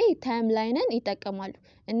አንዳንድ ጊዜ ታይምላይንን ይጠቀማሉ።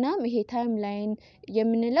 እናም ይሄ ታይምላይን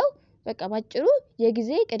የምንለው በቃ ባጭሩ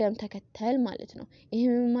የጊዜ ቅደም ተከተል ማለት ነው።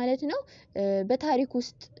 ይሄም ማለት ነው በታሪክ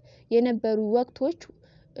ውስጥ የነበሩ ወቅቶች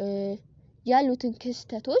ያሉትን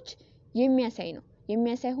ክስተቶች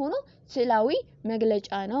የሚያሳይ ሆኖ ስዕላዊ መግለጫ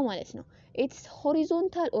ነው ማለት ነው። It's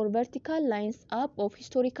horizontal or vertical lines up of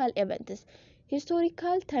historical events.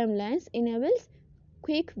 Historical timelines enables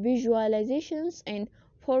quick visualizations and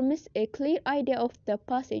forms a clear idea of the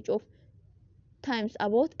passage of times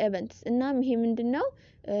about events እናም ይሄ ምንድነው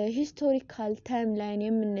ሂስቶሪካል ታይምላይን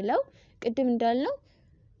የምንለው ቅድም እንዳልነው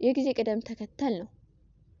የጊዜ ቀደም ተከተል ነው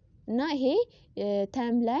እና ይሄ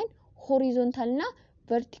ታይምላይን ሆሪዞንታልና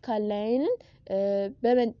ቨርቲካል ላይንን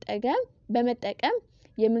በመጠቀም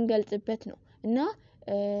የምንገልጽበት ነው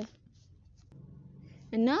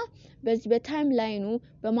እና በዚህ በታይምላይኑ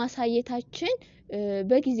በማሳየታችን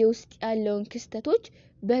በጊዜ ውስጥ ያለውን ክስተቶች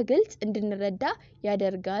በግልጽ እንድንረዳ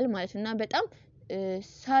ያደርጋል ማለት ነውና በጣም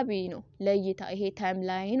ሳቢ ነው ለይታ ይሄ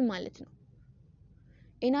ታይምላይን ማለት ነው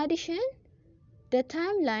In addition the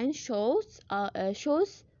timeline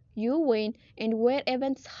shows you when and where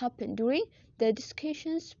events happen during the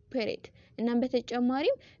discussions period እናም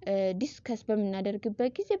በተጨማሪም ዲስከስ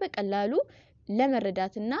በመናደርግበት ጊዜ በቀላሉ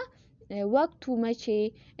ለመረዳትና ወቅቱ መቼ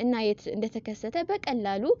እና የት እንደተከሰተ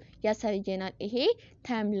በቀላሉ ያሳየናል ይሄ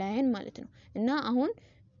ታይምላይን ማለት ነው እና አሁን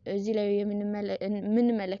እዚህ ላይ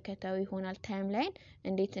የምንመለከተው ይሆናል ታይምላይን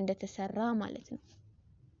እንዴት እንደተሰራ ማለት ነው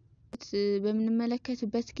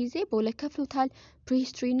በምንመለከትበት ጊዜ በሁለት ከፍሉታል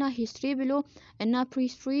ፕሪሂስትሪ እና ሂስትሪ ብሎ እና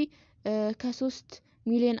ፕሪሂስትሪ ከ3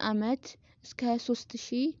 ሚሊዮን ዓመት እስከ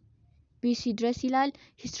 3000 BC ድረስ ይላል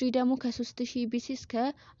ሂስትሪ ደግሞ ከ3000 BC እስከ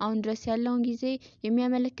አሁን ድረስ ያለውን ጊዜ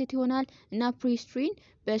የሚያመለክት ይሆናል እና ፕሪሂስትሪን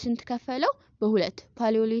በስንት ከፈለው በሁለት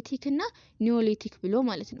ፓሊዮሊቲክ እና ኒዮሊቲክ ብሎ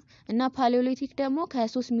ማለት ነው እና ፓሊዮሊቲክ ደግሞ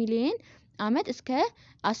ከ3 ሚሊዮን ዓመት እስከ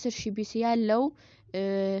 10000 BC ያለው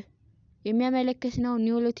የሚያመለክት ነው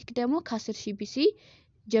ኒዮሊቲክ ደግሞ ከ10000 BC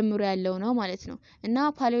ጀምሮ ያለው ነው ማለት ነው እና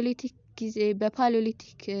ፓሊዮሊቲክ ጊዜ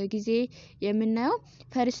በፓሊዮሊቲክ ጊዜ የምናየው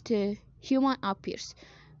ፈርስት human appears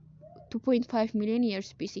 2.5 million years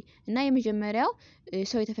BC እና የመጀመሪያው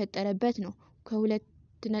ሰው የተፈጠረበት ነው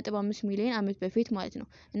ከ2.5 ሚሊዮን ዓመት በፊት ማለት ነው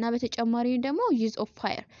እና በተጨማሪ ደግሞ use of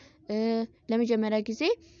fire ለመጀመሪያ ጊዜ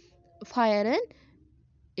ፋየርን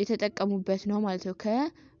የተጠቀሙበት ነው ማለት ነው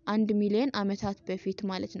ከ1 ሚሊዮን ዓመታት በፊት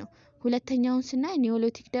ማለት ነው ሁለተኛውን ስናይ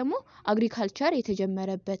ኒዮሊቲክ ደግሞ አግሪካልቸር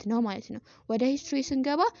የተጀመረበት ነው ማለት ነው ወደ ሂስትሪ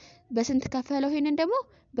ስንገባ በስንት ከፈለው ይሄንን ደግሞ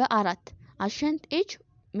በአራት አሸንት ኤጅ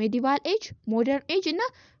ሜዲቫል ኤጅ ሞደርን ኤጅ እና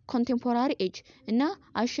ኮንቴምፖራሪ ኤጅ እና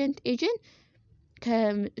አሸንት ኤጅን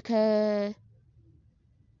ከ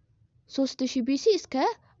 3000 BC እስከ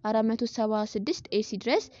 476 AC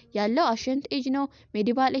ድረስ ያለው አሸንት ኤጅ ነው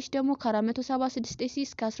ሜዲቫል ኤጅ ደግሞ ከ476 AC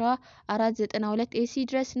እስከ 1492 AC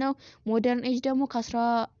ድረስ ነው ሞደርን ኤጅ ደግሞ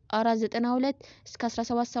ከ1492 እስከ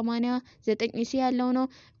 1789 AC ያለው ነው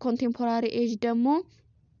ኮንቴምፖራሪ ኤጅ ደግሞ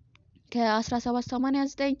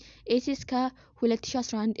ከ1789 AC እስከ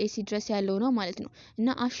 2011 AC ድረስ ያለው ነው ማለት ነው እና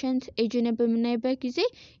አሸንት ኤጅን በመናይበት ጊዜ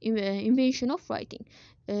ኢንቬንሽን ኦፍ ራይቲንግ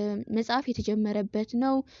መጽሐፍ የተጀመረበት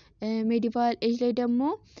ነው ሜዲቫል ኤጅ ላይ ደግሞ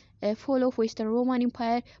ፎል ኦፍ ዌስተርን ሮማን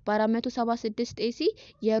ኢምፓየር በ476 AC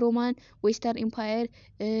የሮማን ዌስተርን ኢምፓየር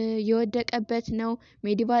የወደቀበት ነው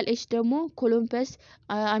ሜዲቫል ኤጅ ደግሞ ኮሎምበስ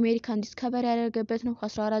አሜሪካን ዲስከቨር ያደረገበት ነው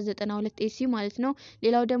 1492 AC ማለት ነው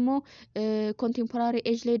ሌላው ደግሞ ኮንቴምፖራሪ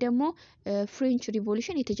ኤጅ ላይ ደግሞ ፍሬንች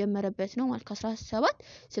ሪቮሉሽን የተጀመረበት ነው ማለት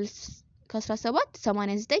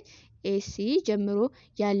ከ1789 AC ጀምሮ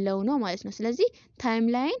ያለው ነው ማለት ነው ስለዚህ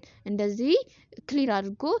ታይምላይን እንደዚህ ክሊር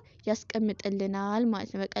አድርጎ ያስቀምጥልናል ማለት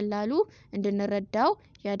ነው በቀላሉ እንድንረዳው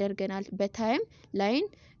ያደርገናል በታይም ላይን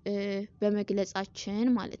በመግለጻችን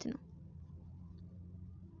ማለት ነው